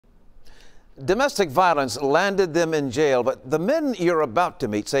Domestic violence landed them in jail, but the men you're about to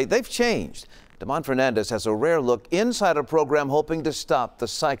meet say they've changed. Damon Fernandez has a rare look inside a program hoping to stop the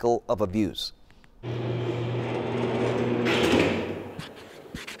cycle of abuse.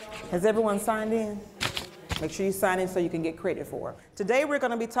 Has everyone signed in? Make sure you sign in so you can get credit for it. Today we're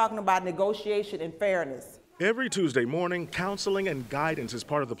going to be talking about negotiation and fairness. Every Tuesday morning, counseling and guidance is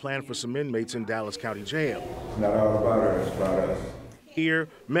part of the plan for some inmates in Dallas County Jail. It's not all about us, it's about us. Here,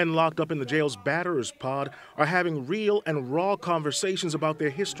 men locked up in the jail's batterers pod are having real and raw conversations about their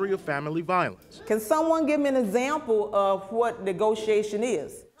history of family violence. Can someone give me an example of what negotiation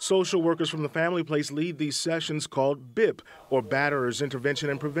is? Social workers from the family place lead these sessions called BIP, or Batterers Intervention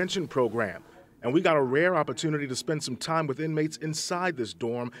and Prevention Program. And we got a rare opportunity to spend some time with inmates inside this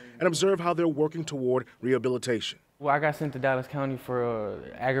dorm and observe how they're working toward rehabilitation. Well, I got sent to Dallas County for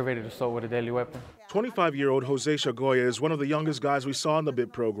aggravated assault with a deadly weapon. 25-year-old Jose Chagoya is one of the youngest guys we saw in the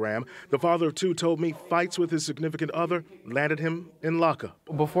BIP program. The father of two told me fights with his significant other landed him in lockup.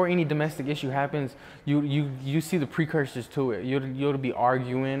 Before any domestic issue happens, you see the precursors to it. You'll be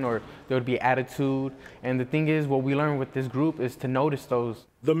arguing, or there'll be attitude. And the thing is, what we learn with this group is to notice those.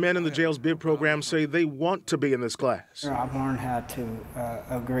 The men in the jail's BIP program say they want to be in this class. I've learned how to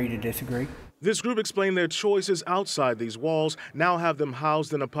agree to disagree. This group explained their choices outside these walls now have them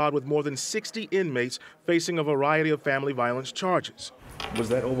housed in a pod with more than 60 inmates facing a variety of family violence charges. Was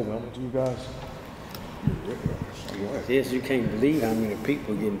that overwhelming to you guys? Yes, you can't believe how many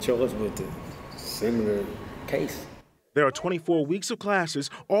people getting charged with a similar case. There are 24 weeks of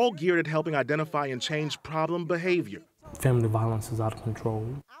classes, all geared at helping identify and change problem behavior. Family violence is out of control.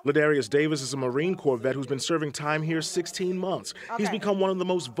 Ladarius Davis is a Marine Corps vet who's been serving time here 16 months. He's become one of the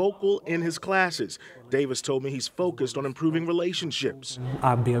most vocal in his classes. Davis told me he's focused on improving relationships.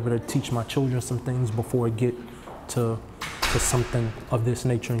 I'll be able to teach my children some things before it get to something of this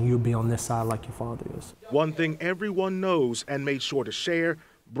nature, and you'll be on this side like your father is. One thing everyone knows and made sure to share,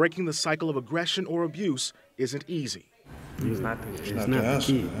 breaking the cycle of aggression or abuse isn't easy. It's not the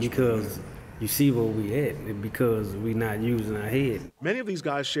key, because you see where we at, because we're not using our head. Many of these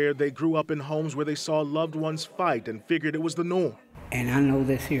guys shared they grew up in homes where they saw loved ones fight and figured it was the norm. And I know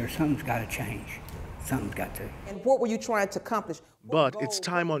this here, something's got to change. Something's got to. And what were you trying to accomplish? But it's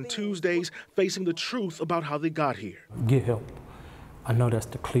time on Tuesdays facing the truth about how they got here. Get help. I know that's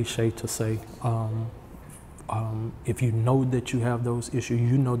the cliche to say. If you know that you have those issues,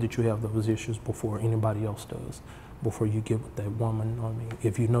 you know that you have those issues before anybody else does. Before you get with that woman,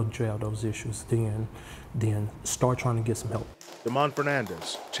 if you know that you have those issues, then start trying to get some help. Damon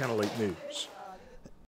Fernandez, Channel 8 News.